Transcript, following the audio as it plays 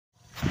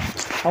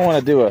I want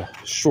to do a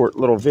short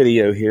little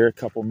video here, a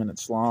couple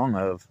minutes long,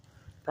 of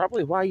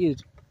probably why you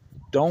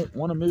don't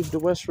want to move to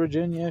West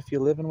Virginia if you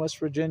live in West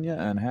Virginia,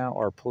 and how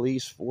our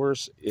police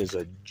force is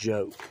a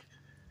joke.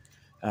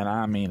 And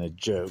I mean a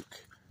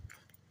joke.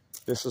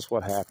 This is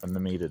what happened to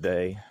me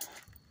today.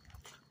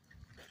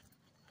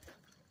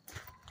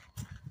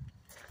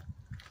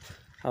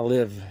 I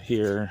live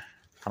here.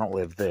 I don't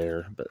live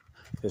there, but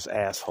this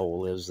asshole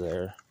lives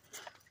there.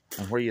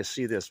 And where you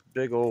see this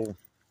big old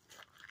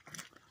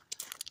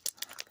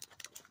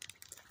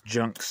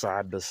junk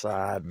side by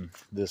side and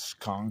this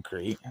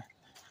concrete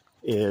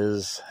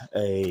is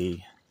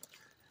a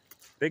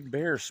big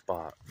bear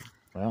spot.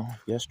 Well,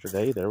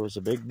 yesterday there was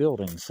a big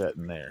building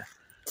sitting there.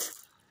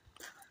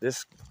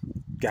 This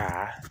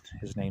guy,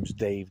 his name's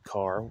Dave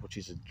Carr, which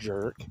is a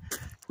jerk,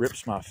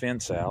 rips my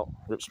fence out,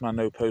 rips my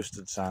no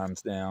posted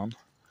signs down,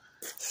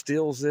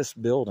 steals this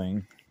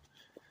building,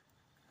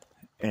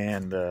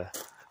 and the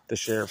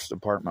sheriff's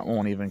department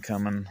won't even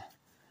come and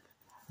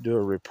do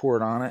a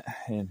report on it.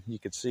 And you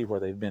could see where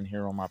they've been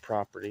here on my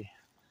property.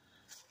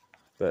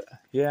 But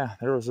yeah,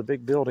 there was a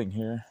big building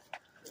here,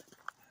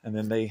 and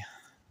then they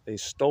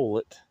stole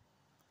it.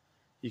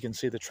 You can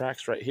see the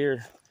tracks right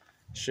here.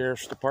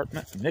 Sheriff's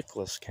Department,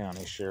 Nicholas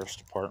County Sheriff's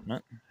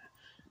Department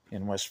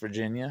in West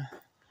Virginia,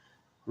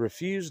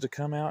 refused to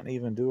come out and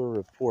even do a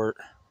report.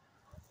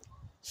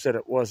 Said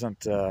it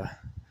wasn't a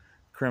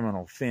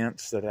criminal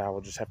offense, that I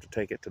would just have to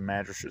take it to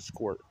magistrate's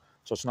court.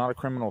 So it's not a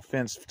criminal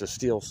offense to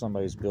steal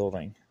somebody's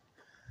building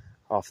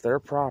off their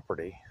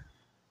property.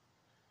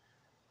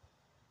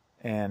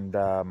 And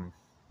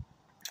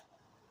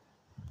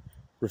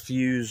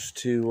refused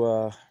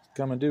to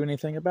come and do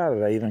anything about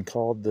it. I even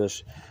called the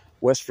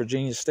West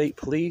Virginia State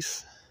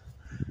Police,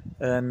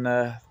 and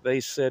they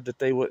said that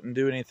they wouldn't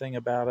do anything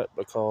about it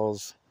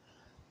because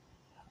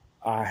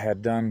I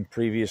had done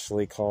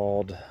previously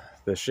called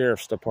the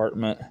Sheriff's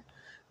Department.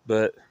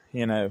 But,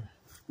 you know,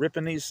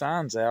 ripping these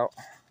signs out,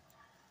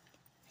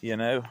 you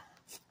know,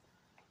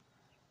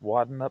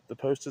 wadding up the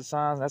posted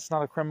signs, that's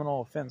not a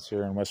criminal offense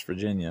here in West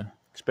Virginia,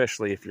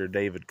 especially if you're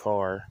David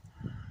Carr.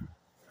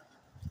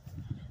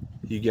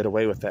 You get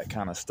away with that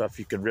kind of stuff.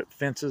 You can rip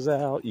fences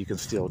out, you can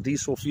steal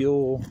diesel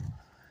fuel,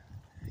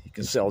 you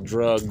can sell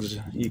drugs,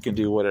 you can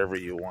do whatever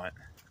you want.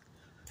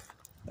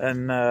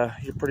 And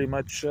you're pretty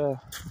much, you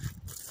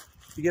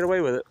get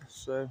away with it.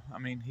 So, I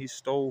mean, he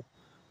stole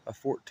a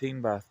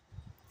 14 by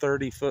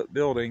 30 foot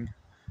building,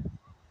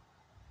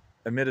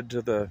 admitted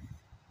to the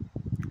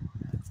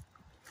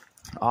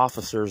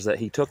officers that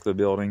he took the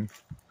building,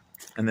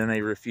 and then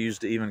they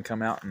refused to even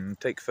come out and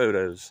take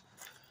photos.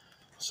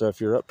 So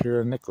if you're up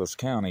here in Nicholas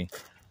County,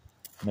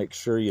 make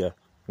sure you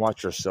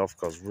watch yourself,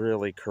 because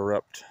really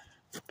corrupt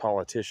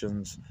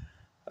politicians,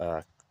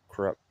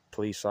 corrupt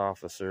police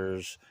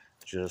officers,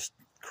 just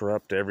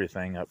corrupt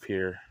everything up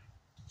here.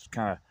 It's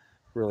kind of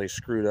really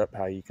screwed up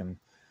how you can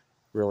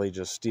really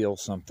just steal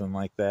something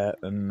like that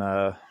and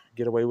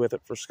get away with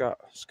it for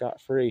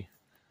scot-free.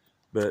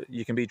 But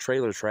you can be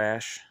trailer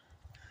trash,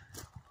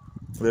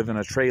 live in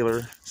a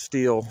trailer,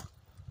 steal,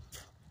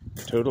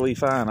 totally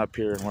fine up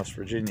here in West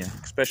Virginia,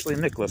 especially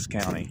Nicholas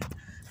County.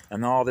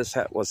 And all this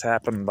was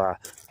happened by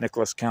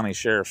Nicholas County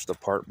Sheriff's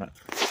Department.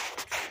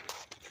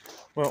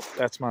 Well,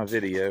 that's my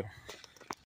video.